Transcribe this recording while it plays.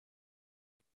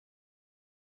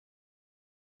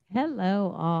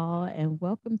Hello, all, and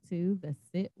welcome to the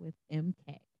Sit with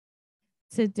MK.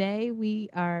 Today, we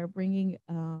are bringing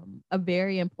a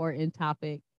very important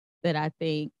topic that I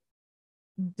think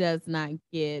does not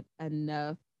get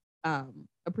enough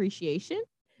appreciation,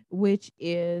 which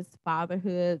is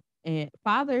fatherhood and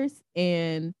fathers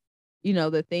and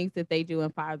the things that they do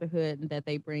in fatherhood and that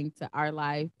they bring to our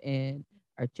life and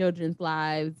our children's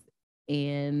lives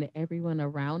and everyone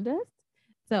around us.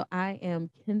 So I am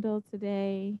Kendall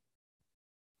today.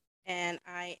 And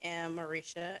I am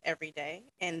Marisha every day.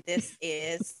 And this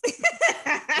is,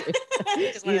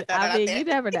 just want to throw I that out mean, there. you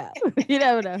never know. You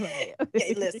never know who I am.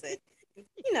 Yeah, listen,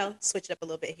 switch it up a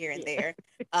little bit here and Yeah. there.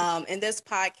 And this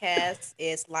podcast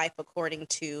is Life According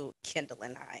to Kendall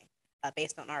and I,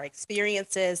 based on our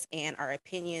experiences and our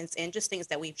opinions and just things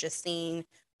that we've just seen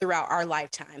throughout our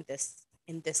lifetime this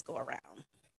go around.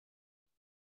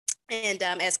 And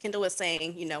as Kendall was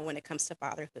saying, when it comes to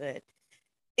fatherhood,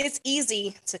 it's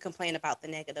easy to complain about the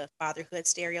negative fatherhood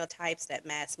stereotypes that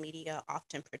mass media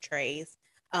often portrays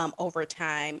over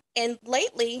time. And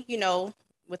lately,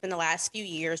 within the last few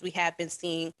years, we have been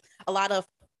seeing a lot of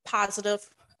positive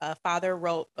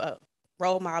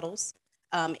role models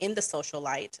in the social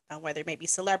light, whether it may be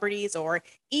celebrities or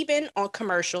even on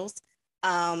commercials.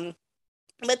 Um,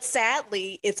 but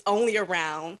sadly, it's only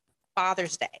around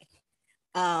Father's Day.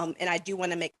 And I do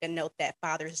want to make a note that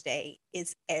Father's Day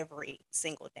is every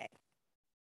single day.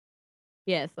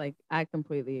 Yes, like I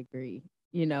completely agree.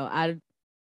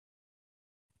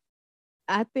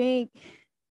 I think,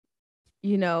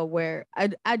 where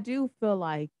I do feel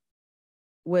like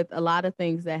with a lot of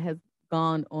things that has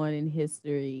gone on in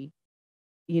history,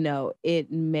 it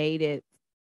made it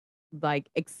like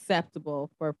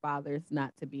acceptable for fathers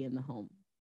not to be in the home.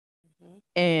 Mm-hmm.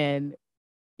 And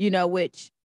which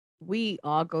we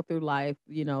all go through life,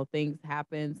 things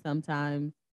happen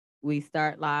sometimes. We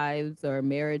start lives or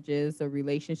marriages or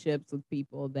relationships with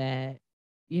people that,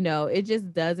 it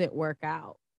just doesn't work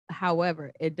out.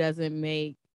 However, it doesn't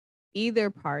make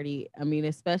either party, I mean,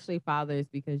 especially fathers,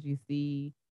 because you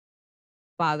see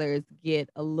fathers get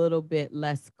a little bit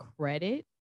less credit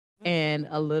and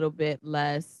Mm-hmm. a little bit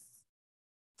less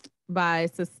by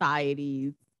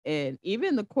societies and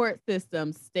even the court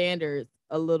system standards,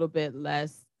 a little bit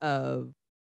less of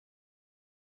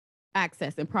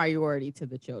access and priority to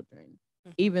the children.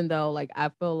 Mm-hmm. Even though, like, I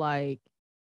feel like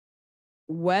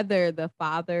whether the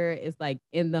father is like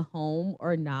in the home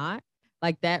or not,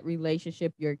 like that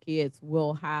relationship your kids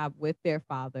will have with their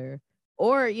father,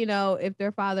 or, if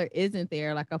their father isn't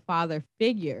there, like a father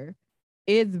figure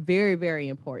is very, very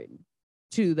important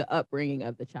to the upbringing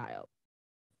of the child.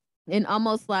 And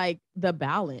almost like the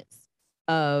balance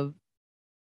of,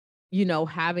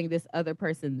 having this other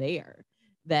person there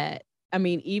that, I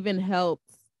mean, even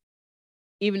helps,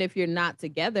 even if you're not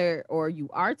together or you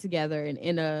are together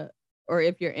and or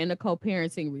if you're in a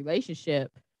co-parenting relationship,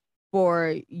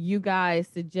 for you guys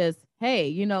to just,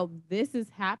 hey, this is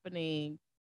happening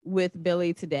with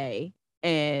Billy today.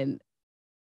 And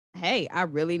hey, I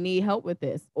really need help with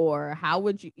this. Or how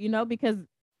would you, because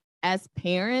as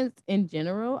parents in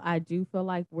general, I do feel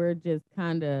like we're just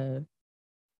kind of,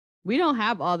 we don't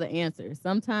have all the answers.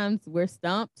 Sometimes we're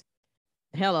stumped.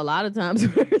 Hell, a lot of times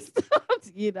we're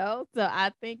stumped, So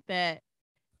I think that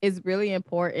it's really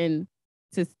important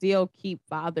to still keep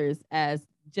fathers as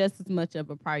just as much of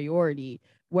a priority,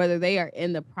 whether they are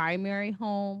in the primary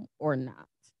home or not.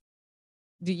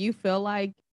 Do you feel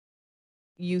like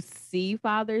you see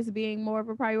fathers being more of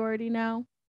a priority now?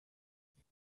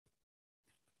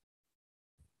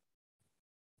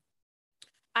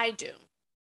 I do.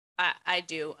 I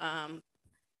do.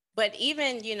 But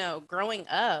even, growing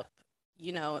up,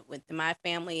 with my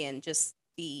family and just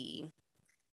the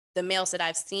males that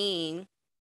I've seen,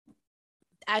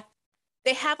 I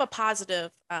they have a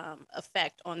positive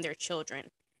effect on their children.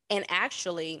 And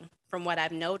actually, from what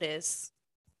I've noticed,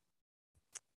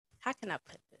 how can I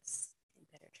put this in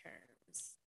better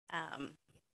terms? Um,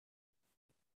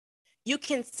 you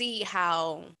can see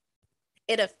how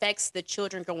it affects the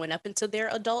children growing up into their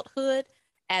adulthood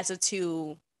as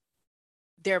to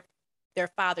their their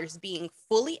fathers being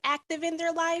fully active in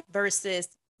their life versus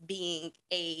being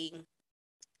a,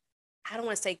 I don't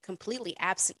want to say completely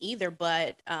absent either,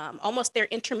 but almost there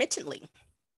intermittently.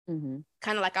 Hmm.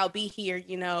 Kind of like I'll be here,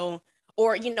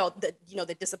 or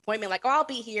the disappointment, like, oh, I'll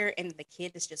be here, and the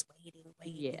kid is just waiting,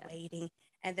 waiting, Yeah. waiting,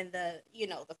 and then the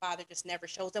father just never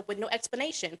shows up with no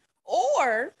explanation.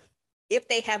 Or if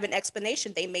they have an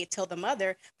explanation, they may tell the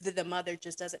mother, that the mother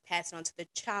just doesn't pass it on to the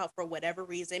child for whatever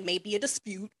reason. Maybe a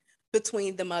dispute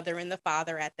between the mother and the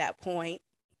father at that point.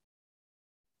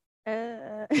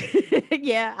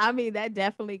 Yeah, I mean, that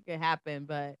definitely could happen,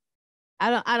 but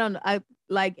I don't know. I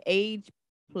like age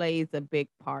plays a big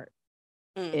part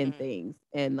in Mhm. things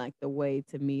and like the way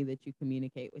to me that you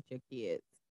communicate with your kids.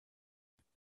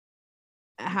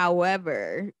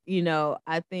 However,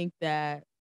 I think that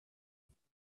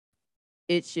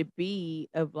it should be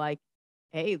of like,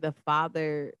 hey, the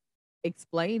father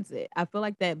explains it. I feel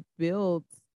like that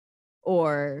builds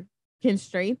or can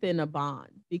strengthen a bond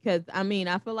because I mean,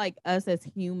 I feel like us as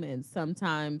humans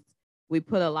sometimes we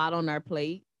put a lot on our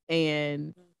plate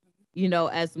and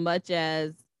Mhm. as much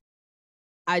as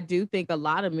I do think a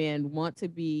lot of men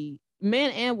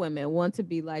and women want to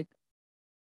be like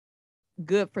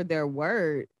good for their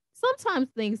word. Sometimes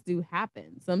things do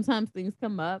happen. Sometimes things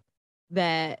come up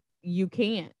that you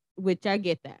can't, which I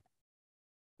get that.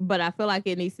 But I feel like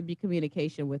it needs to be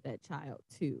communication with that child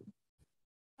too.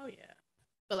 Oh yeah.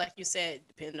 But like you said,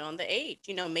 depending on the age,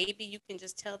 maybe you can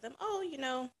just tell them, oh,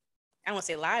 I won't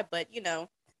say lie, but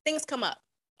things come up.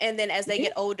 And then as they Yeah.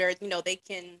 get older, they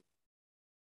can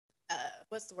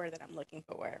what's the word that I'm looking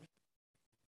for?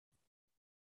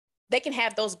 They can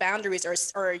have those boundaries or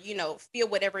feel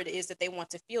whatever it is that they want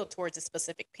to feel towards a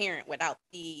specific parent without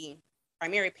the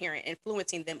primary parent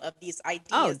influencing them of these Oh,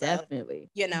 ideas of, definitely.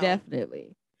 you know,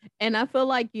 Definitely. And I feel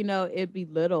like, it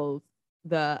belittles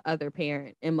the other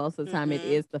parent. And most of the time it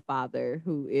mhm, is the father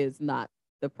who is not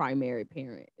the primary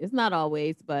parent. It's not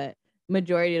always, but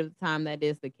majority of the time that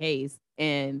is the case.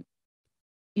 And,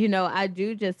 I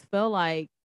do just feel like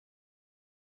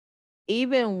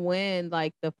even when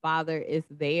like the father is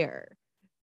there,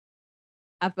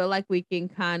 I feel like we can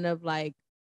kind of like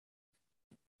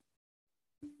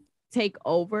take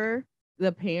over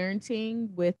the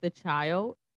parenting with the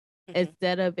child mhm,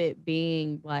 instead of it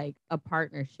being like a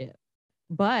partnership.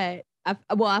 But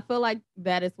I feel like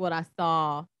that is what I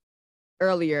saw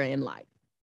earlier in life.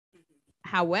 mhm,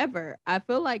 However, I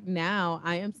feel like now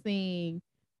I am seeing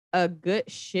a good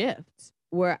shift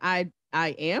where I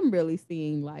am really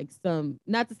seeing like some,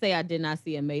 not to say I did not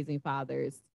see amazing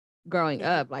fathers growing mhm,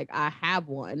 up, like I have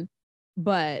one,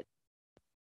 but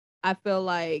I feel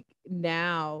like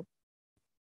now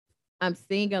I'm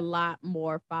seeing a lot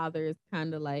more fathers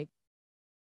kind of like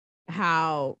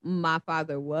how my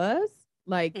father was.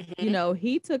 Like, mhm.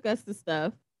 he took us to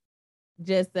stuff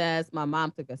just as my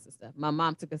mom took us to stuff. My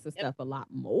mom took us to Yep. stuff a lot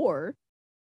more,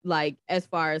 like as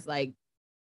far as like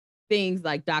things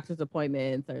like doctor's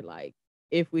appointments or like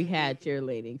if we had Mhm.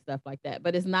 cheerleading, stuff like that.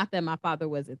 But it's not that my father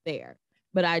wasn't there.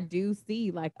 But I do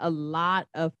see like a lot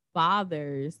of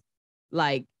fathers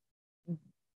like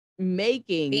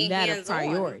making Being that a hands on.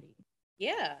 priority.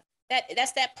 Yeah.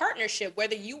 That's that partnership,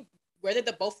 whether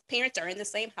the both parents are in the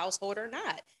same household or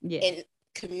not. Yeah. And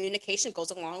communication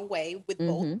goes a long way with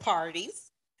both Mm-hmm.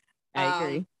 parties. I Um,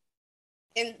 agree.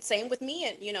 and same with me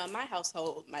and in my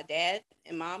household, my dad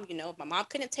and mom, my mom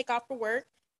couldn't take off for work.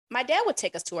 My dad would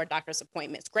take us to our doctor's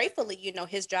appointments. Gratefully,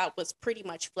 his job was pretty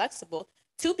much flexible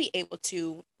to be able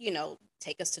to,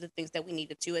 take us to the things that we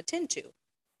needed to attend to.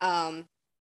 Um,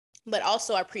 but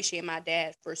also I appreciate my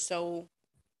dad for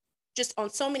just on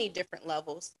so many different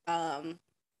levels.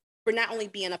 For not only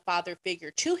being a father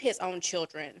figure to his own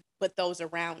children, but those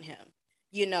around him.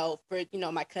 For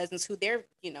my cousins who their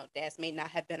dads may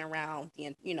not have been around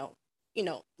the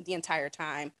entire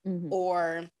time, Mm-hmm.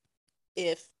 or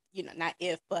if not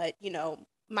if, but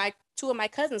my two of my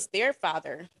cousins, their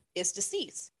father is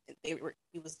deceased. He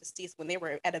was deceased when they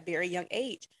were at a very young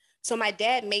age. So my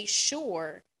dad made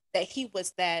sure that he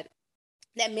was that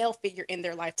male figure in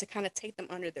their life to kind of take them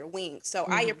under their wing. So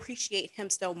I Mm-hmm. appreciate him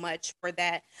so much for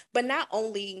that. But not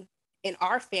only in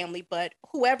our family, but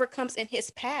whoever comes in his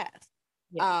path.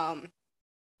 Yeah. Um,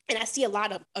 and I see a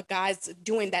lot of guys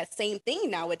doing that same thing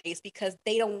nowadays because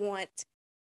they don't want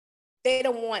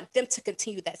them to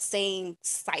continue that same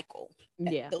cycle,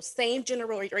 Yeah. those same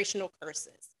generational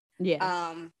curses. Yeah.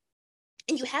 Um,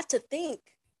 and you have to think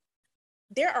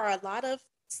there are a lot of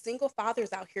single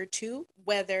fathers out here too,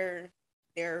 whether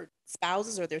their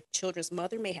spouses or their children's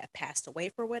mother may have passed away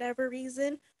for whatever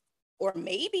reason, or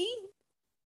maybe,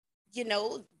 you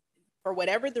know, for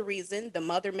whatever the reason, the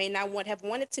mother may not have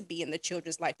wanted to be in the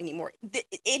children's life anymore.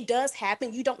 It does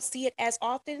happen. You don't see it as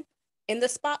often in the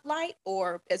spotlight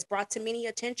or as brought to many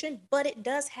attention, but it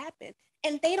does happen.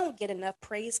 And they don't get enough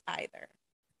praise either.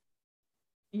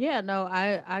 Yeah, no,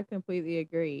 I completely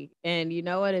agree. And you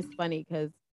know what? It's funny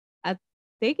because I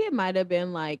think it might have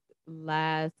been like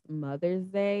last Mother's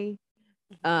Day.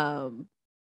 Mhm. Um,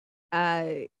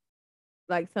 I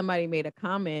like somebody made a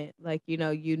comment like,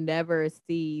 you never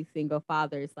see single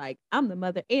fathers like I'm the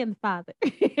mother and the father,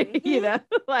 Mhm.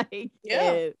 like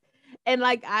Yeah. And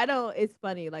like I don't it's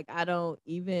funny, like I don't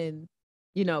even,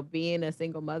 being a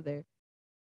single mother,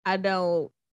 I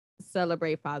don't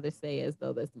celebrate Father's Day as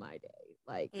though that's my day.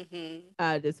 Like Mhm.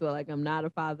 I just feel like I'm not a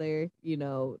father,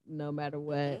 no matter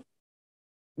what Mhm.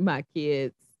 my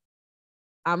kids,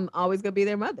 I'm always gonna be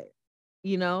their mother,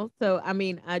 So I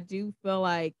mean, I do feel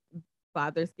like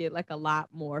fathers get like a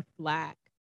lot more flack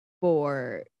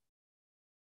for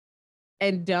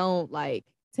and don't like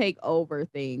take over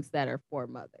things that are for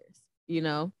mothers,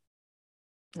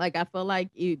 Like I feel like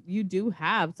you do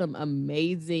have some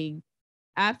amazing,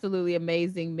 absolutely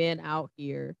amazing men out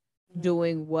here Mhm.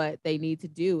 doing what they need to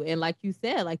do. And like you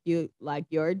said, like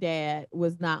your dad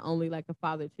was not only like a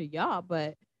father to y'all,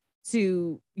 but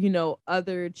to,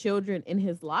 other children in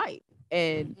his life.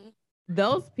 And Mhm.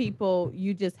 those people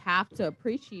you just have to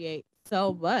appreciate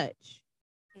so much.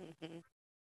 Mhm.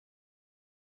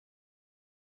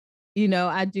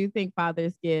 I do think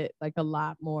fathers get like a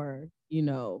lot more,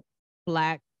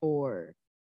 flack for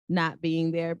not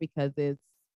being there because it's,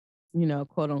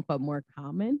 quote unquote more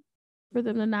common for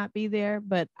them to Mhm. not be there.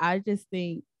 But I just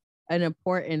think an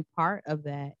important part of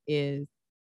that is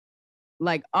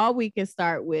like all we can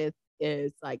start with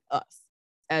is like us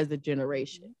as a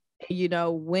generation.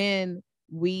 Mhm. When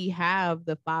we have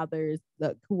the fathers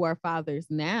who are fathers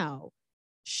now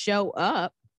show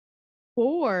up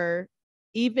for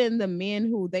even the men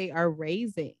who they are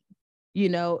raising,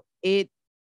 it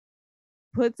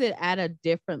puts it at a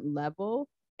different level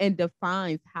and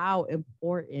defines how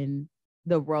important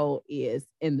the role is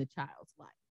in the child's life.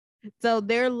 So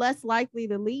they're less likely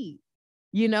to leave.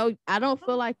 I don't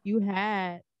feel Oh, like you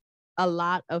had a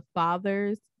lot of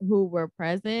fathers who were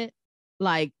present.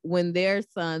 Like when their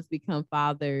sons become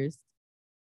fathers,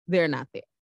 they're not there.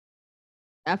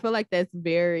 I feel like that's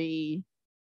very,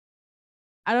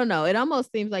 I don't know. It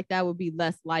almost seems like that would be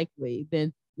less likely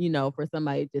than, for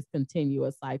somebody to just continue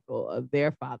a cycle of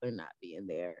their father not being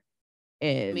there. I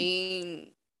And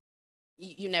mean,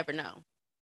 you never know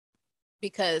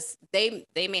because they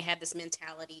may have this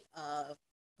mentality of,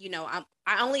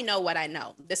 I only know what I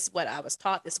know. This is what I was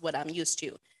taught. This is what I'm used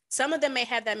to. Some of them may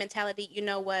have that mentality. You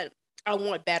know what? I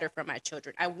want better for my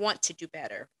children. I want to do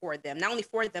better for them, not only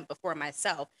for them but for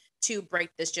myself, to break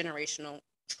this generational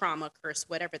trauma curse,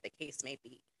 whatever the case may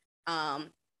be.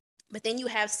 Um, but then you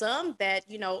have some that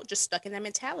just stuck in that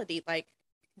mentality, like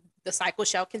the cycle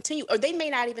shall continue, or they may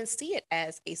not even see it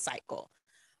as a cycle.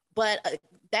 But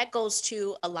that goes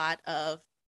to a lot of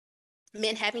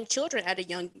men having children at a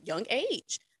young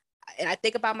age. And I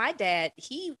think about my dad.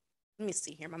 Let me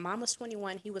see here. My mom was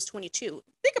 21. He was 22.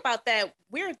 Think about that.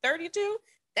 We're 32.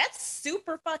 That's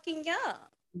super fucking young.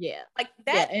 yeah. Like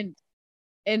Yeah. that.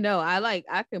 And no, I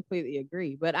completely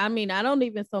agree. But I mean, I don't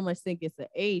even so much think it's an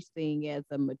age thing as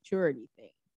a maturity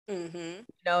thing. Mm-hmm.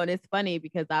 And it's funny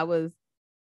because I was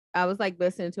like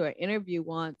listening to an interview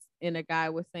once and a guy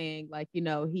was saying like,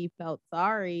 he felt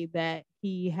sorry that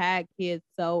he had kids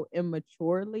so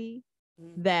immaturely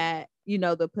Mm-hmm. that,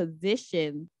 the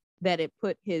position that it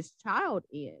put his child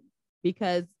in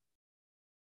because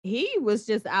he was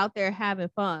just out there having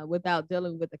fun without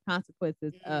dealing with the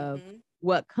consequences of Mm-hmm.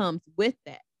 what comes with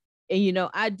that. And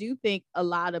I do think a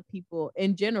lot of people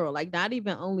in general, like not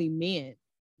even only men,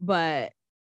 but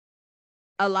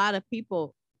a lot of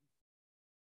people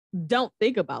don't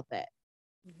think about that.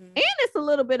 Mm-hmm. And it's a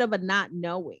little bit of a not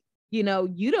knowing. You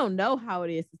don't know how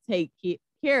it is to take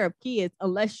care of kids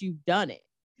unless you've done it.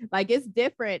 Like it's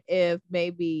different if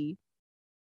maybe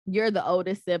you're the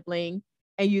oldest sibling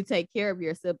and you take care of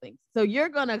your siblings. So you're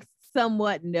going to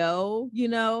somewhat know,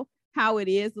 how it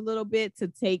is a little bit to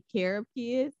take care of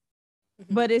kids,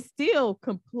 Mm-hmm. but it's still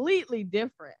completely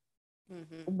different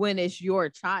Mm-hmm. when it's your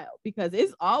child because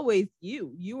it's always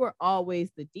you. You are always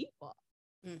the default.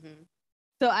 Mm-hmm.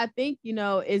 So I think,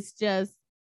 it's just,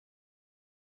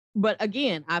 but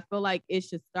again, I feel like it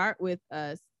should start with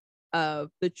us of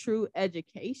the true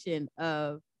education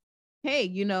of, hey,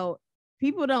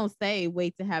 people don't say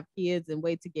wait to have kids and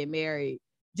wait to get married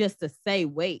just to say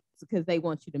wait because they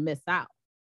want you to miss out.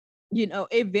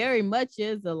 It very much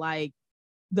is a like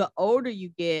the older you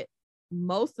get,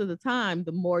 most of the time,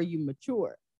 the more you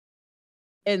mature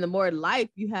and the more life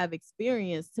you have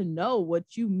experience to know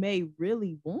what you may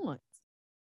really want.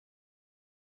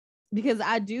 Because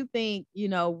I do think,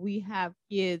 we have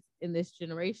kids in this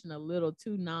generation a little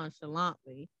too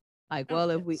nonchalantly. Like, Oh well,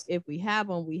 if we yes. if we have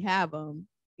them, we have them,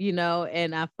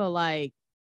 and I feel like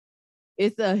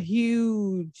it's a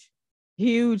huge,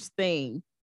 huge thing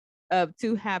of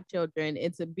to have children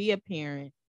and to be a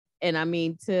parent. And I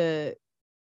mean to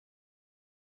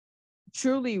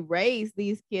truly raise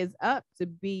these kids up to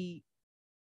be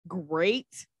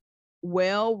great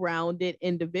well-rounded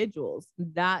individuals,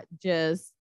 not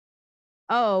just,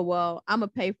 oh, well, I'm gonna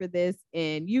pay for this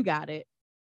and you got it.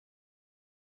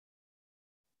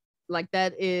 Like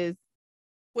that is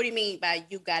What do you mean by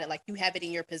you got it? Like you have it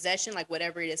in your possession, like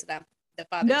whatever it is that the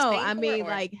father is no, paying I for, mean or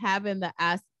like having the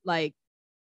ask like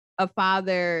a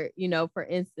father, for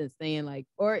instance, saying like,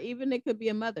 or even it could be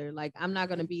a mother, like, I'm not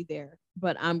gonna Mhm. be there,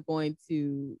 but I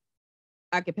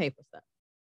could pay for stuff.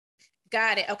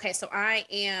 Got it. Okay, so I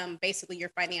am basically your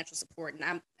financial support,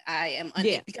 and I am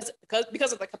Yeah. because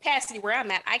of the capacity where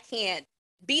I'm at, I can't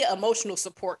be an emotional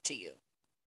support to you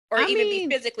or I even be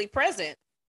mean, physically present.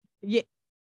 yeah,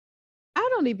 I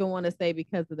don't even want to say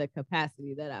because of the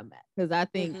capacity that I'm at, because I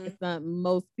think Mm-hmm. it's not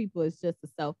most people, it's just a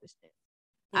selfishness.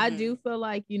 I Mm-hmm. do feel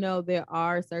like, there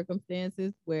are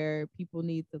circumstances where people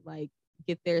need to like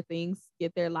get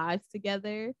their lives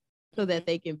together so Mm-hmm. that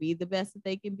they can be the best that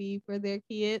they can be for their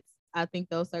kids. I think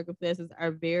those circumstances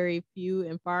are very few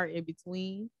and far in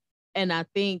between. And I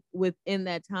think within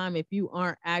that time, if you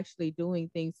aren't actually doing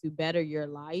things to better your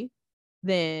life,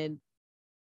 then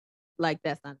like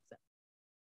that's not acceptable.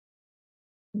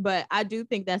 But I do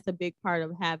think that's a big part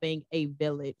of having a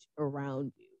village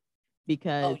around you, Oh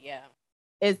because yeah.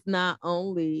 it's not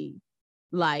only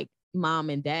like mom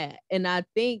and dad. And I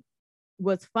think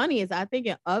what's funny is I think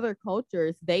in other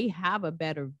cultures, they have a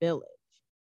better village.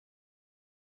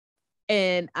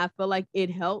 And I feel like it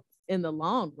helps in the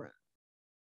long run.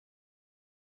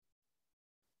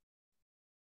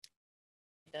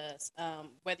 It does.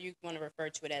 Whether you want to refer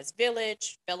to it as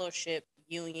village, fellowship,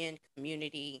 union,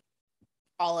 community,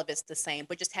 all of it's the same.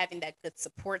 But just having that good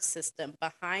support system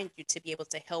behind you to be able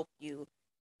to help you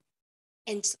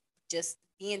and just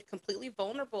being completely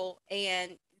vulnerable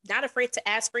and not afraid to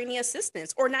ask for any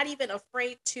assistance or not even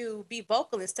afraid to be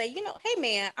vocal and say, hey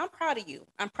man, I'm proud of you.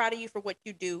 I'm proud of you for what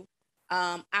you do.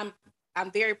 Um, I'm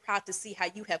I'm very proud to see how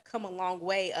you have come a long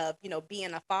way of,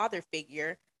 being a father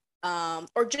figure,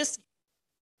 or just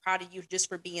proud of you just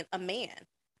for being a man.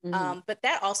 Hmm. But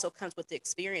that also comes with the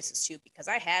experiences too, because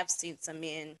I have seen some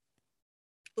men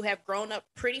who have grown up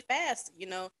pretty fast.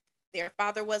 Their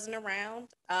father wasn't around.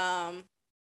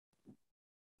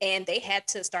 And they had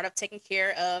to start off taking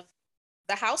care of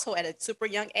the household at a super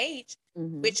young age,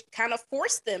 Hmm. which kind of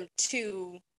forced them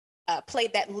to play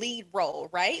that lead role,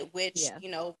 right? Which, Yeah.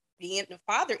 being the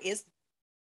father is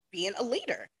being a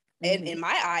leader. And Hmm. in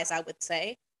my eyes, I would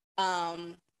say,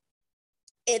 um,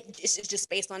 it's just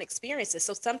based on experiences.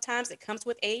 So sometimes it comes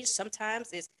with age.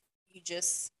 Sometimes it's you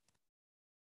just,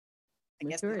 I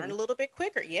guess, learn a Maturity. little bit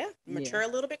quicker. Yeah, Yeah. mature a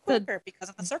little bit So quicker because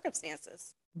of the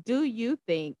circumstances. do you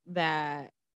think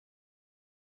that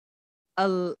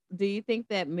do you think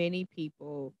that many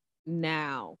people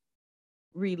now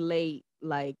relate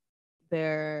like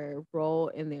their role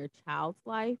in their child's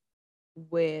life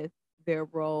with their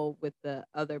role with the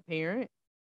other parent?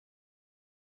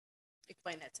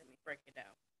 Explain that to me. Break it down.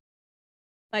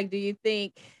 Like, do you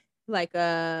think like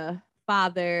a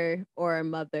father or a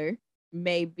mother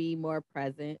may be more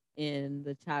present in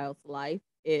the child's life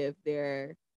if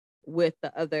they're with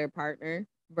the other partner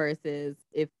versus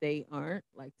if they aren't,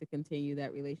 like to continue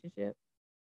that relationship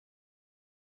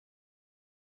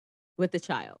with the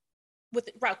child? With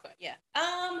Rocco, yeah.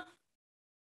 And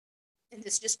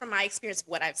this is just from my experience of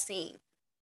what I've seen.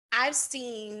 I've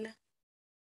seen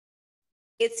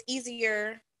it's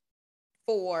easier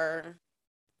for,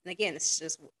 and again, it's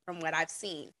just from what I've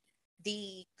seen,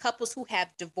 the couples who have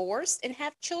divorced and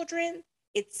have children,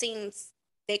 it seems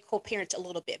they co-parent a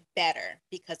little bit better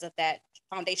because of that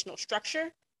foundational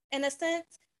structure in a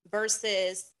sense,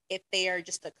 versus if they are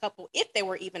just a couple, if they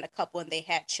were even a couple and they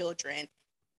had children,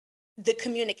 the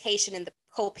communication and the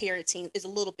co-parenting is a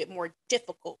little bit more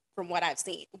difficult from what I've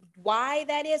seen. Why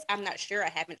that is, I'm not sure. I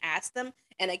haven't asked them.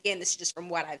 And again, this is just from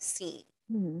what I've seen.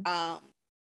 Mhm. Um,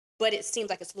 but it seems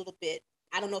like it's a little bit,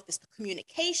 I don't know if it's the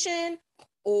communication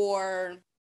or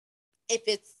if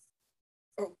it's,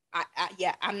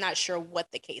 yeah, I'm not sure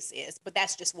what the case is, but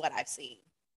that's just what I've seen.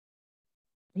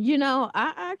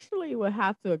 I actually would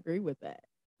have to agree with that.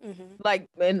 Mm-hmm. Like,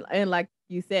 and like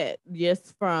you said,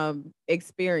 just from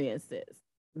experiences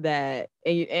that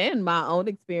and my own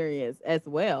experience as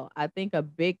well. I think a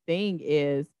big thing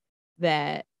is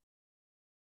that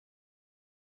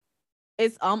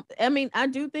it's I mean, I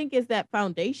do think it's that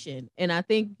foundation. And I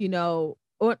think,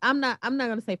 or I'm not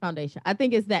gonna say foundation. I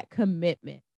think it's that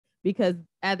commitment. Because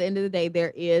at the end of the day,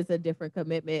 there is a different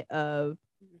commitment of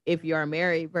if Mm-hmm. you are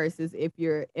married versus if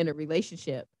you're in a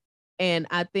relationship. And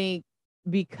I think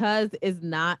because it's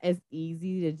not as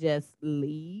easy to just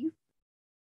leave,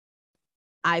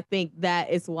 I think that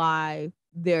is why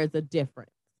there's a difference.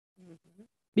 Mm-hmm.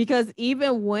 Because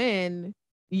even when,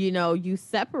 you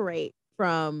separate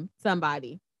from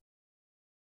somebody,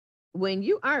 when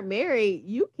you aren't married,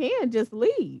 you can just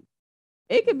leave.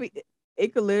 It could be,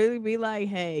 it could literally be like,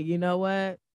 hey, you know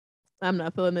what? I'm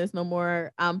not feeling this no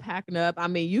more. I'm packing up. I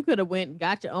mean, you could have went and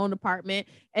got your own apartment,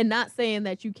 and not saying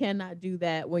that you cannot do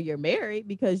that when you're married,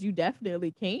 because you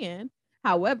definitely can.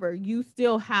 However, you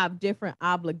still have different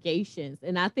obligations.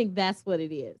 And I think that's what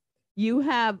it is. You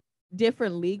have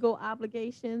different legal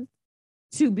obligations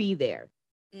to be there.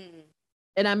 Mm.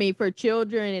 And I mean, for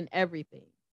children and everything.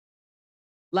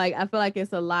 Like, I feel like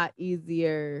it's a lot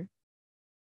easier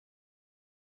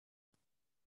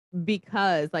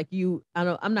because, like,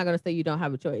 I'm not going to say you don't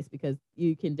have a choice, because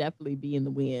you can definitely be in the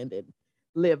wind and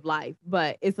live life,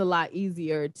 but it's a lot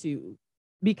easier to,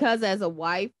 because as a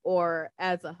wife or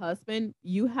as a husband,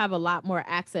 you have a lot more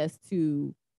access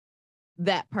to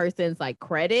that person's like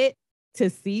credit, to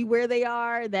see where they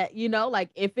are, that,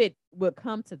 like, if it would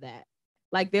come to that,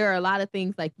 like, there are a lot of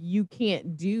things like you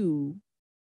can't do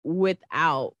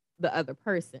without the other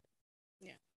person.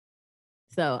 Yeah.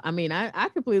 So I mean, I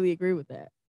completely agree with that.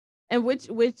 And which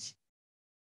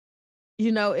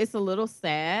it's a little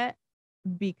sad,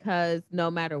 because no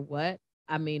matter what,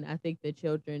 I mean, I think the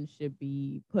children should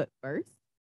be put first,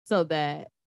 so that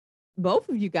both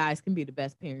of you guys can be the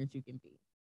best parents you can be.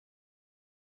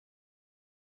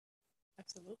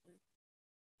 Absolutely.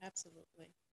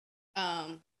 Absolutely.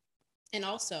 Um, and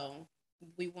also,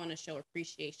 we want to show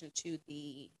appreciation to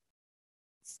the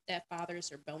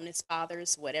stepfathers or bonus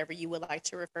fathers, whatever you would like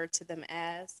to refer to them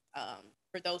as,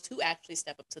 for those who actually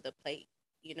step up to the plate,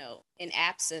 in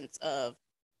absence of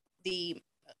the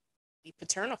the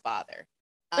paternal father.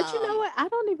 But you know Um, what? I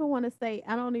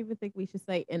don't even think we should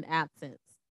say in absence.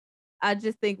 I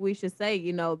just think we should say,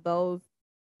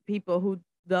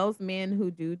 those men who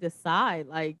do decide,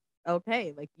 like,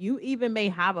 okay, like, you even may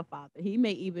have a father. He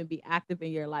may even be active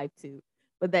in your life too.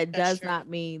 But that that's does true. not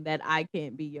mean that I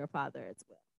can't be your father as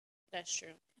well. That's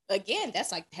true. Again,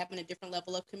 that's like having a different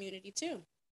level of community too.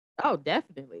 Oh,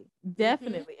 definitely. Mm-hmm.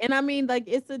 Definitely. And I mean, like,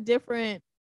 it's a different,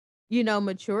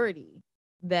 maturity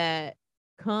that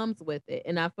comes with it.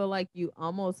 And I feel like you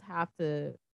almost have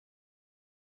to,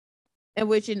 and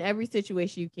which in every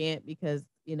situation you can't, because,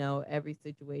 every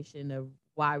situation of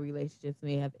why relationships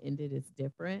may have ended is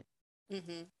different.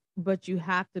 Mm-hmm. But you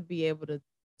have to be able to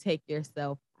take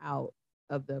yourself out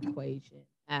of the equation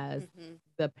as Mm-hmm.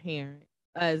 the parent,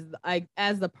 as like,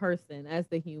 as the person, as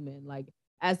the human, like,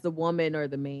 as the woman or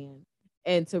the man,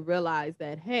 and to realize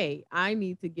that, hey, I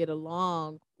need to get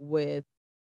along with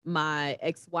my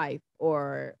ex-wife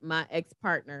or my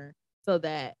ex-partner, so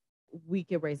that we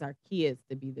can raise our kids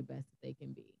to be the best that they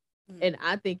can be. And Mm-hmm.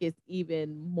 I think it's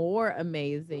even more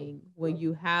amazing when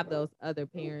you have those other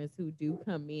parents who do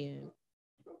come in,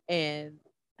 and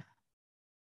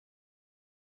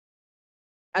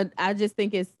I just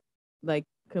think it's like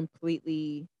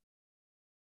completely,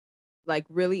 like,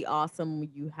 really awesome when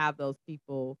you have those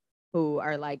people who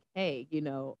are like, hey,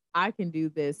 I can do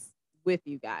this with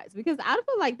you guys, because I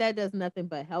feel like that does nothing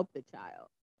but help the child. Oh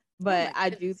But my I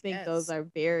do goodness, think those yes. are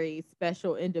very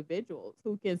special individuals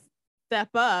who can step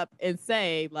up and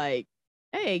say, like,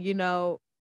 hey,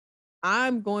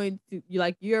 I'm going to,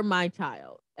 like, you're my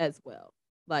child as well.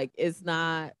 Like, it's Mm-hmm.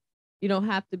 not, you don't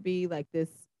have to be like this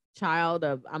child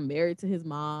of, I'm married to his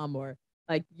mom, or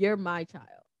like, you're my child.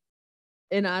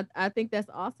 And I think that's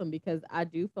awesome, because I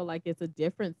do feel like it's a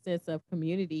different sense of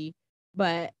community,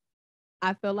 but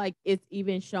I feel like it's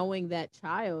even showing that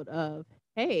child of,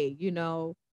 hey,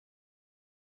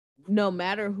 no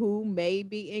matter who may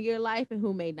be in your life and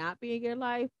who may not be in your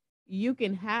life, you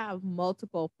can have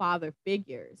multiple father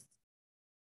figures.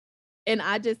 And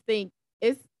I just think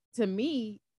it's, to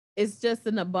me, it's just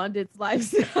an abundance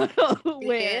lifestyle It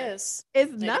where is.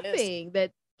 it's It is. nothing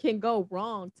that can go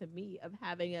wrong, to me, of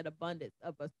having an abundance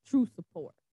of a true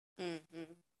support.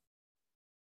 Mm-hmm.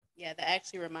 Yeah, that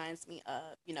actually reminds me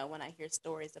of, when I hear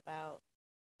stories about,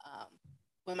 um,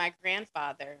 when my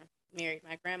grandfather married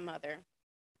my grandmother,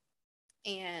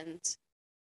 and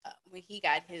when he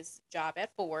got his job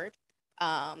at Ford,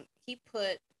 he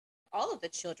put all of the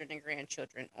children and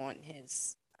grandchildren on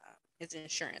his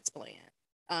insurance plan,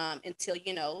 until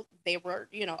they were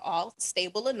all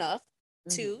stable enough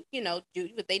Mhm. to do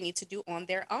what they need to do on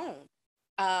their own.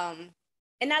 Um,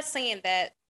 and not saying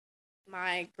that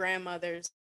my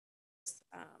grandmother's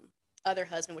other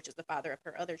husband, which is the father of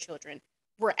her other children,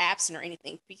 were absent or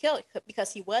anything,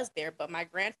 because he was there. But my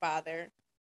grandfather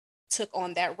took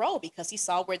on that role because he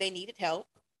saw where they needed help.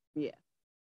 Yeah.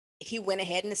 He went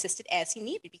ahead and assisted as he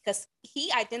needed, because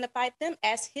he identified them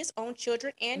as his own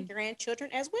children and Mhm.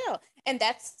 grandchildren as well. And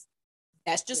that's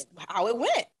that's Yeah. just how it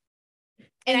went. And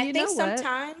And I you think know what?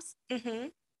 sometimes,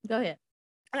 Go ahead.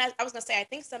 and I was gonna say, I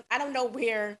think I don't know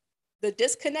where the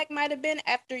disconnect might have been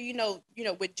after,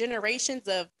 with generations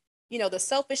of, the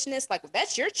selfishness, like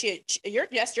that's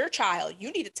that's your child.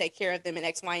 You need to take care of them in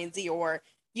X, Y, and Z, or,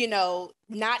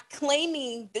 not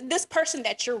claiming this person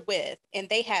that you're with and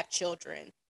they have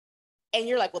children. And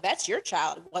you're like, well, that's your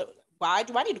child. Why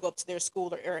do I need to go up to their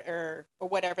school or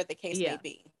whatever the case may Yeah.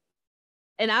 be?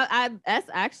 And I that's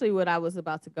actually what I was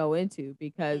about to go into,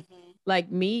 because Mm-hmm. like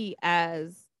me,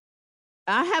 as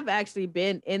I have actually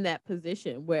been in that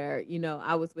position where,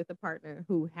 I was with a partner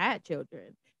who had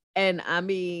children. And I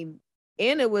mean,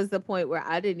 and it was the point where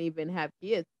I didn't even have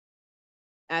kids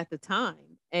at the time.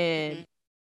 Mm-hmm. And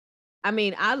I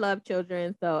mean, I love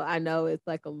children, so I know it's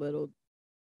like a little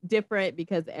different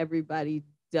because everybody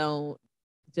don't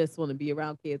just want to be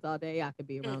around kids all day. I could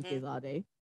be around Mm-hmm. kids all day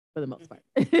for the most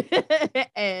Mm-hmm. part.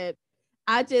 And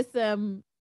I just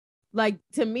like,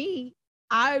 to me,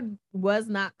 I was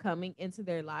not coming into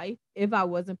their life if I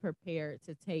wasn't prepared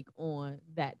to take on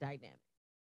that dynamic.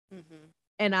 Mm-hmm.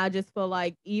 And I just feel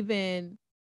like even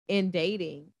in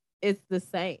dating, it's the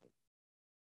same.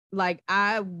 Like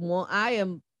I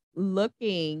am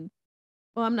looking,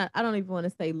 well, I don't even want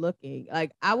to say looking.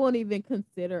 Like I won't even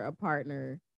consider a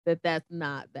partner that's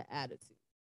not the attitude.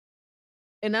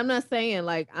 And I'm not saying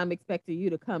like I'm expecting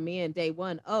you to come in day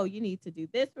one, oh, you need to do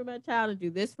this for my child and do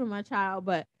this for my child.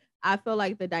 But I feel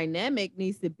like the dynamic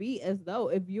needs to be as though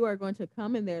if you are going to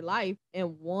come in their life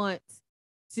and want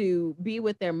to be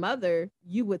with their mother,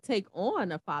 you would take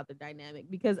on a father dynamic,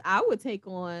 because I would take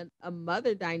on a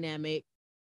mother dynamic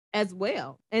as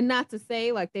well. And not to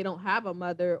say like they don't have a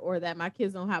mother or that my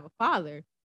kids don't have a father,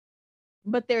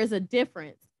 but there's a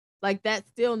difference. Like that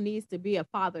still needs to be a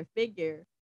father figure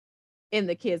in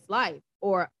the kid's life,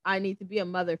 or I need to be a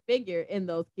mother figure in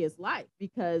those kids' life,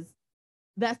 because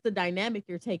that's the dynamic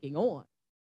you're taking on.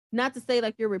 Not to say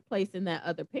like you're replacing that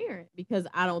other parent, because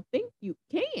I don't think you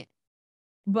can.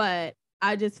 But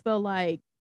I just feel like,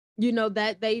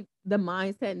 that the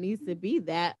mindset needs to be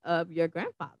that of your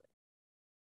grandfather.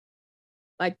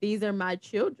 Like these are my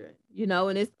children,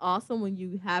 and it's awesome when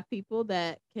you have people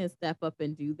that can step up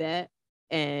and do that.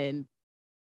 And,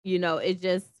 it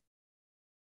just,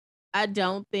 I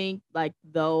don't think like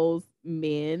those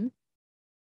men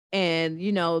and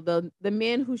the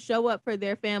men who show up for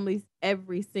their families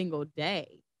every single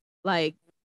day, like,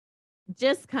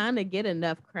 just kind of get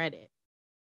enough credit.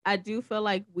 I do feel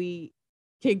like we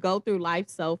can go through life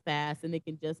so fast and it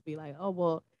can just be like, oh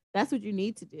well, that's what you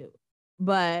need to do.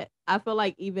 But I feel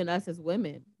like even us as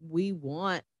women, we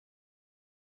want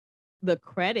the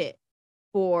credit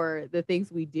for the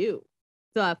things we do.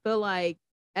 So I feel like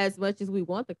as much as we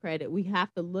want the credit, we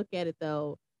have to look at it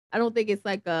though. I don't think it's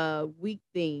like a weak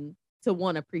thing to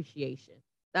want appreciation.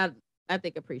 That I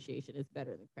think appreciation is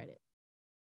better than credit.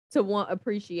 To want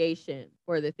appreciation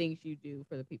for the things you do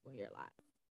for the people in your life.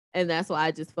 And that's why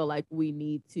I just feel like we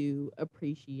need to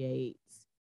appreciate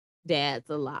dads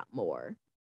a lot more.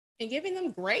 And giving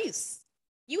them grace.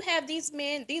 You have these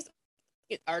men; these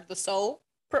are the sole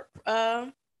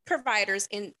providers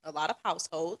in a lot of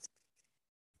households.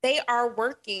 They are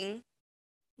working.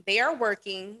 They are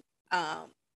working um,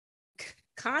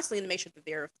 constantly to make sure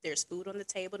that there's food on the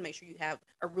table, to make sure you have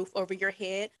a roof over your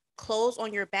head, clothes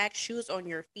on your back, shoes on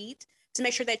your feet, to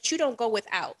make sure that you don't go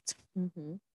without.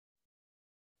 Mm-hmm.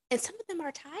 And some of them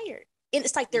are tired, and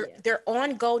it's like they're Yeah. they're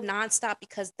on go nonstop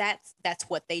because that's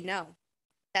what they know.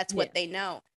 That's Yeah. what they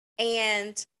know,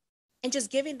 and just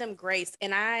giving them grace.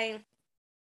 And I'm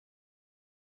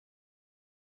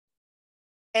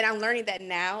learning that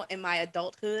now in my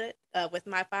adulthood with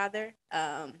my father,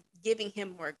 giving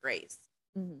him more grace,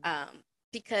 Mm-hmm. um,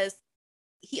 because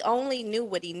he only knew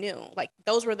what he knew. Like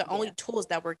those were the only Yeah. tools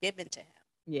that were given to him.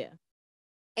 Yeah.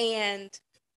 And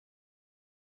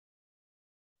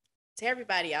to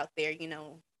everybody out there,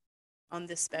 on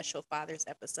this special Father's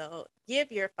episode,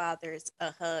 give your fathers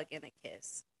a hug and a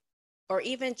kiss. Or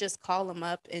even just call them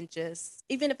up and just,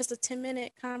 even if it's a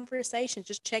 10-minute conversation,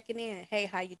 just checking in. Hey,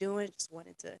 how you doing? Just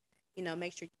wanted to,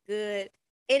 make sure you're good.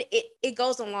 It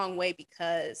goes a long way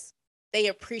because they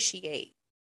appreciate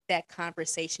that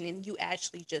conversation and you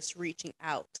actually just reaching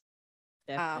out.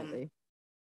 Um, Definitely.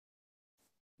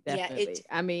 yeah, Definitely.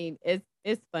 I mean,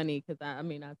 it's funny because I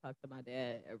mean I talk to my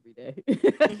dad every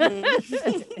mhm.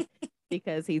 day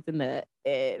because he's a nut,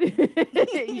 and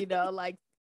like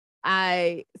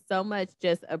I so much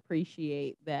just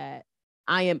appreciate that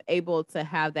I am able to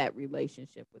have that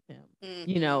relationship with him.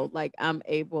 Mhm. Like I'm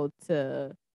able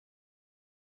to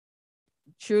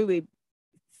truly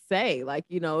say, like,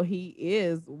 he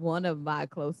is one of my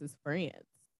closest friends.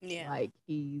 Yeah. Like,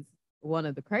 he's one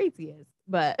of the craziest,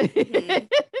 but Hmm.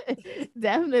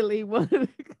 definitely one of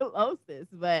the closest.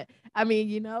 But I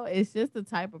mean, it's just the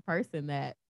type of person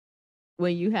that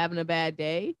when you having a bad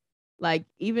day, like,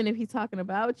 even if he's talking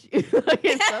about you, like,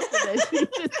 it's something that you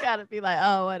just gotta be like,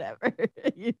 oh, whatever,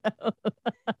 you know.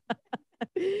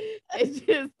 It's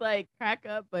just like crack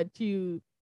up, but you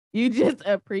just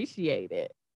appreciate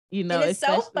it, And it's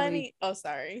so especially. funny. Oh,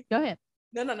 sorry. Go ahead.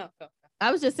 No, no, no. Go.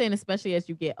 I was just saying, especially as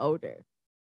you get older.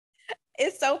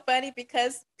 It's so funny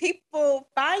because people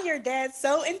find your dad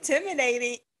so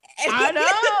intimidating. I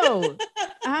know.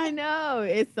 I know.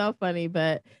 It's so funny,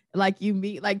 but like you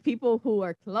meet like people who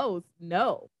are close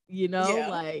Yeah.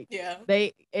 like Yeah.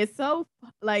 it's so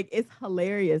like it's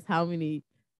hilarious how many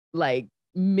like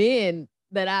men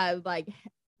that I like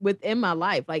within my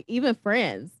life, like even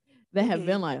friends that have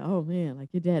been Hmm. like, "Oh man, like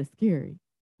your dad is scary."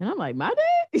 And I'm like, "My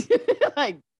dad?"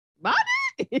 Like, "My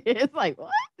dad?" It's like,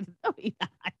 "What?" No, he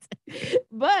not.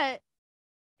 But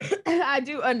I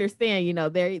do understand,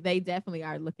 they definitely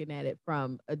are looking at it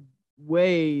from a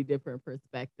way different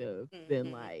perspective than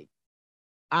Hmm. like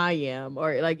I am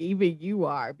or like even you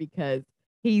are because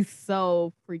he's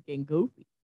so freaking goofy.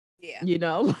 Yeah.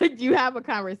 Like you have a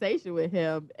conversation with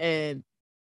him and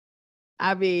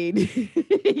I mean,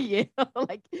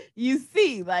 like you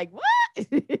see like what?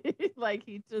 Like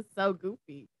he's just so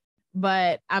goofy.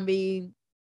 But I mean,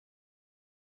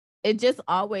 it just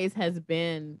always has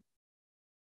been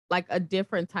like a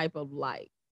different type of life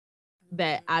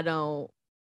that Hmm.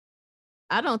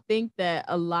 I don't think that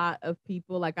a lot of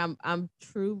people like I'm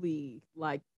truly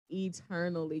like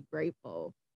eternally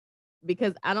grateful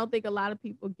because I don't think a lot of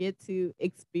people get to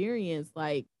experience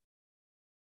like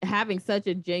having such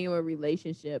a genuine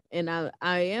relationship and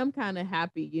I am kind of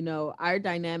happy, our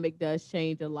dynamic does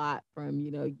change a lot from,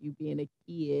 you being a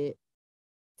kid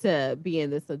to being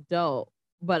this adult,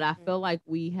 but I feel like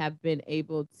we have been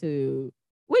able to,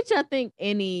 which I think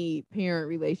any parent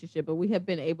relationship, but we have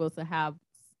been able to have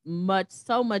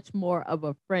so much more of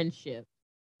a friendship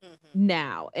Hmm.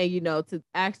 now. And, to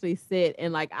actually sit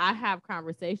and like, I have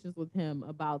conversations with him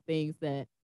about things that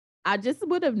I just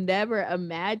would have never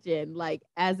imagined, like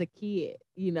as a kid,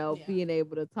 Yeah. being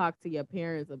able to talk to your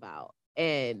parents about.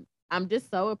 And I'm just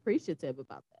so appreciative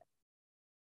about that.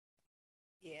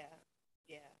 Yeah.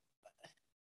 Yeah.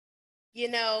 You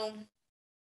know,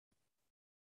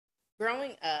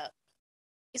 growing up,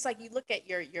 it's like you look at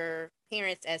your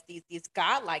parents as these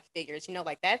godlike figures.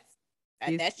 Like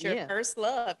that's your Yeah, first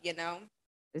love.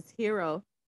 it's hero.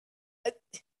 Uh,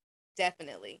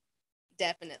 Definitely,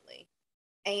 definitely.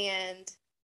 And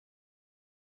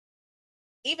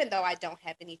even though I don't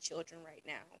have any children right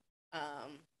now,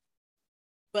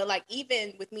 but like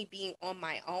even with me being on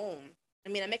my own, I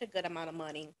mean, I make a good amount of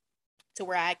money to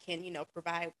where I can,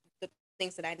 provide the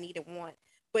things that I need and want.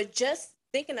 But just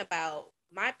thinking about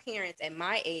my parents at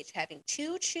my age having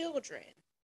two children,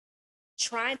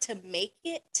 trying to make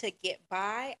it to get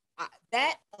by,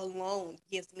 that alone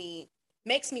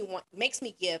makes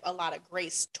me give a lot of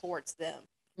grace towards them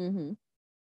Mhm.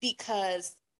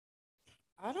 because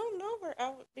I don't know where I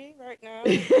would be right now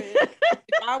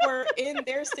if I were in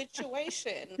their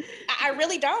situation. I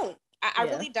really don't. I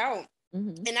Yeah. really don't.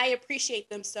 Mhm. And I appreciate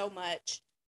them so much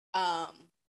um,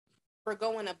 for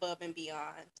going above and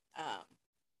beyond um,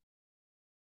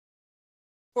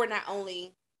 for not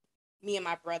only me and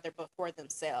my brother, but for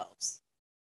themselves.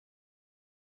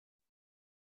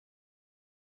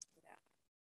 Yeah.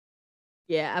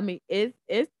 Yeah, I mean, it's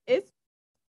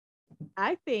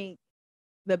I think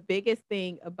the biggest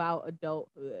thing about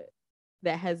adulthood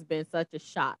that has been such a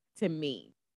shock to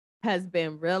me has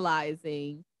been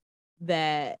realizing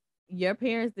that your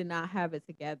parents did not have it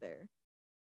together.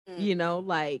 Mm-hmm.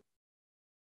 Like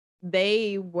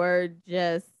they were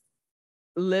just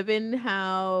living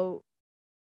how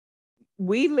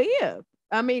we live.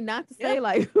 I mean, not to Yeah. say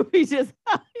like we just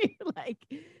like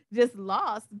just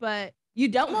lost, but you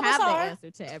don't Some of us have the are.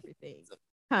 answer to everything.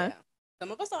 Huh? Yeah.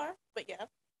 Some of us are, but yeah.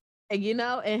 And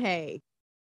and hey,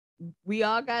 we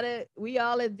all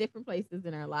at different places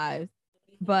in our lives.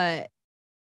 Hmm. But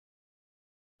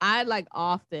I like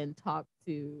often talk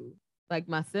to like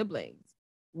my siblings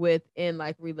within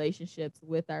like relationships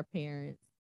with our parents.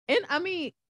 And I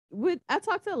mean, I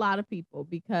talk to a lot of people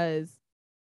because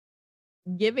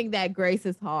giving that grace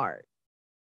is hard.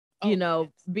 Oh yes.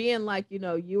 Being like,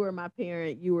 you were my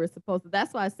parent, you were supposed to.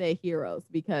 That's why I say heroes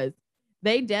because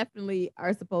they definitely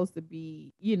are supposed to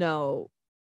be,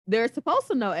 they're supposed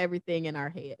to know everything in our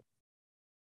head.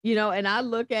 And I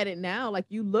look at it now like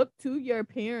you look to your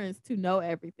parents to know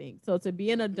everything. So to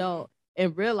be an Hmm. adult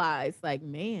and realize like,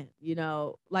 man,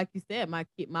 like you said,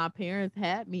 my parents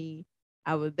had me.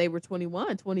 They were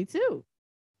 21, 22.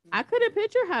 I couldn't Mhm.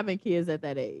 picture having kids at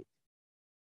that age.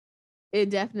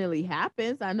 It definitely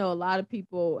happens. I know a lot of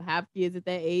people have kids at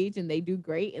that age and they do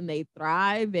great and they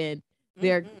thrive and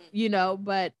they're, Mhm.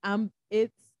 but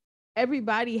it's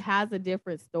everybody has a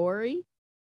different story,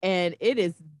 and it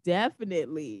is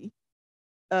definitely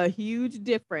a huge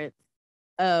difference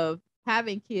of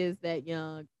having kids that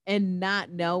young and not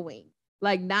knowing,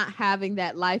 like not having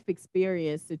that life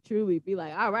experience to truly be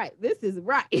like, all right, this is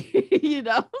right, you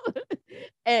know?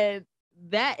 And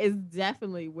that is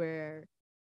definitely where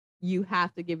you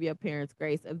have to give your parents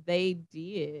grace if they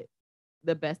did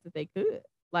the best that they could.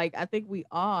 Like, I think we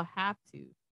all have to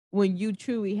when you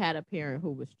truly had a parent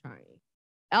who was trying.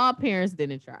 All parents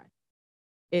didn't try.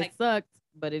 It Like, sucked,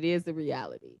 but it is the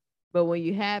reality. But when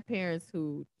you have parents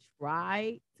who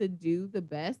try to do the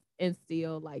best and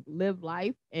still like live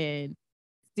life and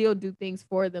still do things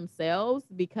for themselves,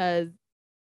 because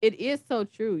it is so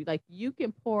true. Like, you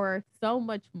can pour so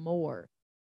much more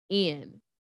in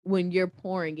when you're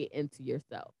pouring it into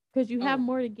yourself because you have oh,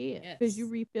 more to give because you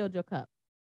yes, refilled your cup.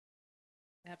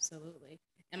 absolutely.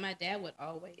 And my dad would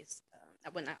always,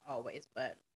 well, not always,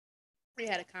 but we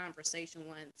had a conversation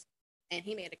once, and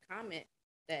he made a comment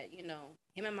that,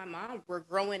 him and my mom were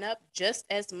growing up just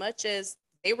as much as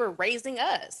they were raising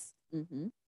us, Hmm.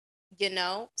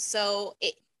 So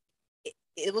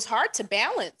it was hard to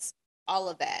balance all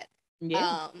of that.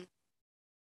 Yeah. Um,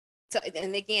 so,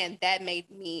 and again, that made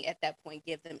me at that point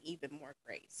give them even more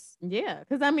grace. Yeah.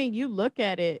 Because I mean, you look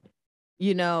at it,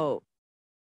 you know,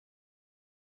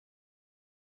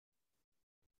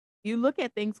 you look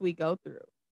at things we go through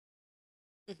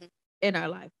Hmm. in our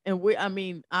life. And I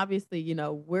mean, obviously,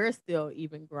 we're still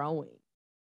even growing.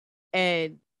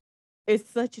 And it's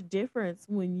such a difference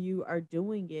when you are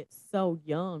doing it so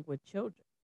young with children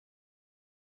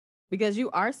because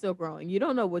you are still growing. You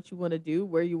don't know what you want to do,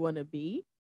 where you want to be.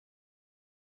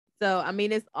 So, I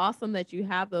mean, it's awesome that you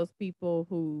have those people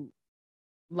who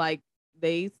like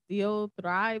they still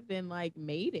thrived and like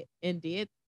made it and did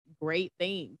great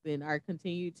things and are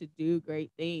continue to do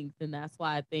great things. And that's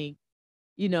why I think,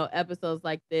 episodes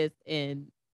like this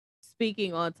and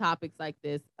speaking on topics like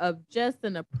this of just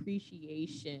an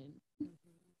appreciation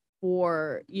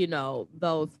for,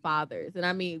 those fathers. And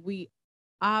I mean, we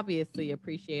obviously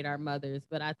appreciate our mothers,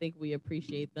 but I think we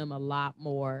appreciate them a lot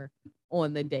more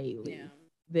on the Yeah, daily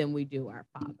than we do our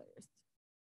fathers.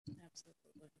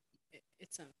 absolutely.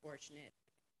 It's unfortunate.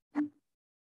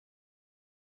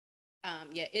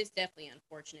 Yeah, it's definitely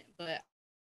unfortunate, but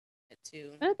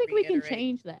to And I think we can reiterate,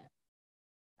 change that.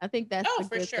 I think that's oh, the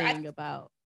for good sure. thing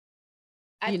about,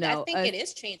 I think us. it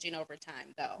is changing over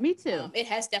time, though. Me too. It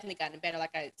has definitely gotten better.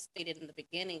 Like I stated in the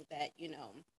beginning, that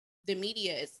the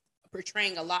media is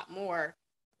portraying a lot more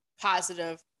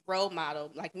positive role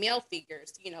model, like male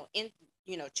figures, in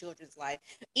children's life.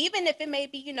 Even if it may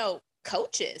be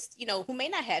coaches, who may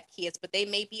not have kids, but they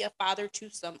may be a father to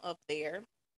some of their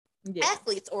Yeah.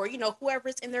 athletes, or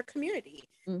whoever's in their community.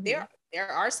 Hmm. There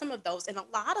are some of those in a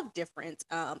lot of different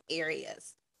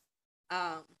areas.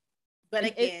 Um, but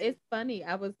And again, it's funny.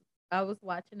 I was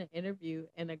watching an interview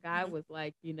and a guy mhm, was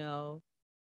like,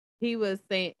 he was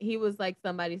saying he was like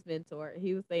somebody's mentor.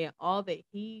 He was saying all that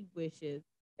he wishes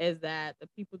is that the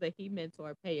people that he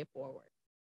mentor pay it forward.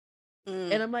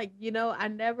 mm, And I'm like, I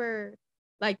never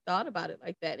like thought about it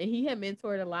like that. And he had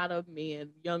mentored a lot of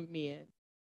men, young men.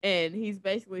 And he's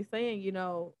basically saying,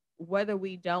 whether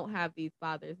we don't have these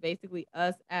fathers, basically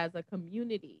us as a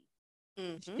community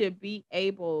mhm, should be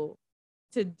able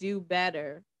to do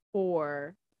better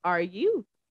for our youth,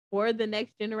 for the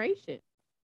next generation.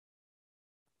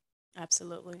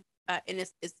 absolutely. And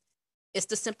it's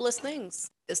the simplest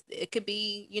things. It could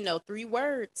be, 3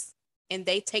 words, and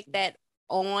they take that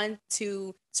on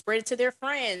to spread it to their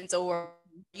friends, or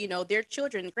their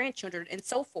children, grandchildren, and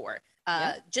so forth.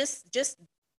 Yep. Just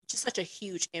such a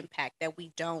huge impact that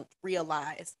we don't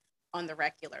realize on the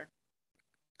regular.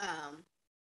 Um,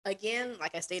 Again,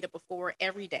 like I stated before,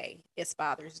 every day is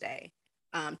Father's Day.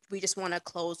 We just want to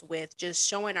close with just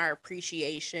showing our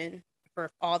appreciation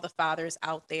for all the fathers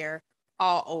out there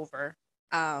all over.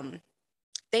 Um,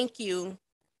 Thank you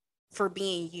for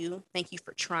being you. Thank you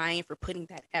for trying, for putting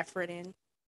that effort in.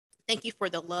 Thank you for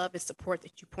the love and support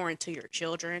that you pour into your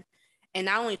children, and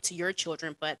not only to your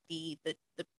children, but the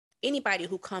anybody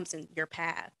who comes in your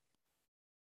path.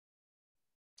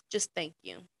 Just thank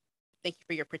you. Thank you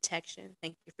for your protection.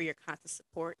 Thank you for your constant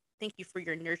support. Thank you for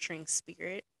your nurturing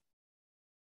spirit.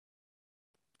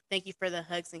 Thank you for the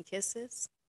hugs and kisses.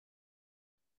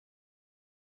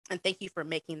 And thank you for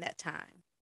making that time.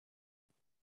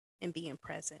 and being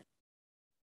present.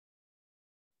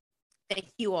 Thank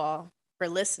you all for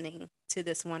listening to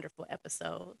this wonderful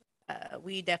episode.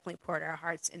 We definitely poured our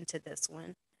hearts into this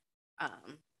one.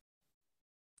 Um,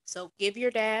 so give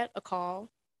your dad a call,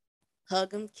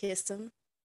 hug him, kiss him,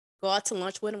 go out to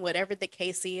lunch with him, whatever the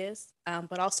case is,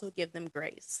 but also give them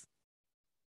grace.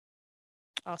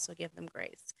 Also give them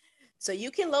grace. So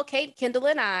you can locate Kendall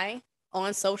and I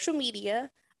on social media,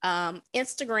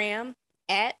 Instagram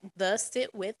at the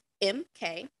sit with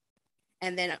MK,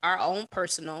 and then our own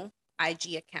personal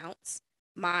IG accounts.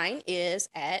 Mine is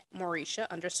at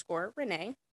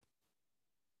Mauricia_Renee.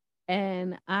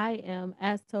 And I am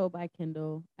as told by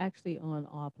Kendall, actually on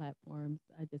all platforms.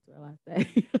 I just realized that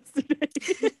yesterday.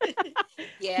 She's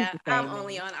Yeah, the I'm same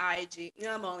only name. on IG.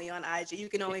 I'm only on IG. You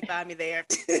can only find me there.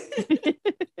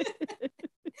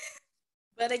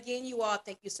 But again, you all,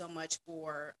 thank you so much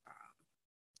for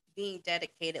being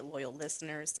dedicated, loyal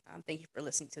listeners. Thank you for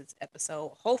listening to this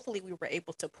episode. Hopefully, we were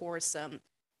able to pour some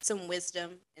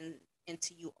wisdom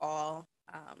into you all,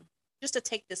 just to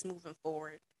take this moving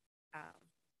forward. Um,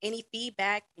 any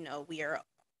feedback, we are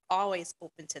always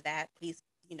open to that. Please,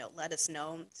 let us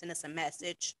know. Send us a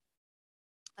message.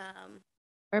 Um,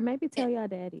 Or maybe and tell y'all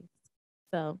daddies.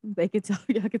 So they can tell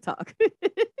y'all can talk. yeah,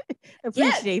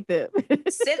 Appreciate them.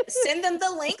 send them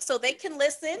the link so they can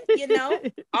listen.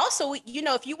 Also,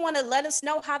 if you want to let us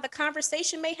know how the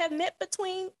conversation may have met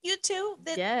between you two,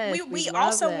 that Yes, we we we love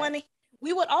also that. want to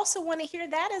we would also want to hear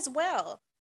that as well.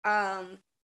 um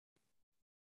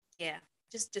yeah,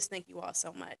 just thank you all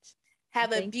so much.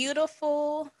 Have a Thank you.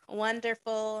 beautiful,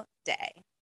 wonderful day.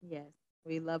 Yes.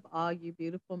 We love all you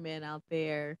beautiful men out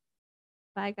there.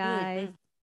 Bye guys.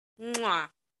 Mm-hmm. Mwah.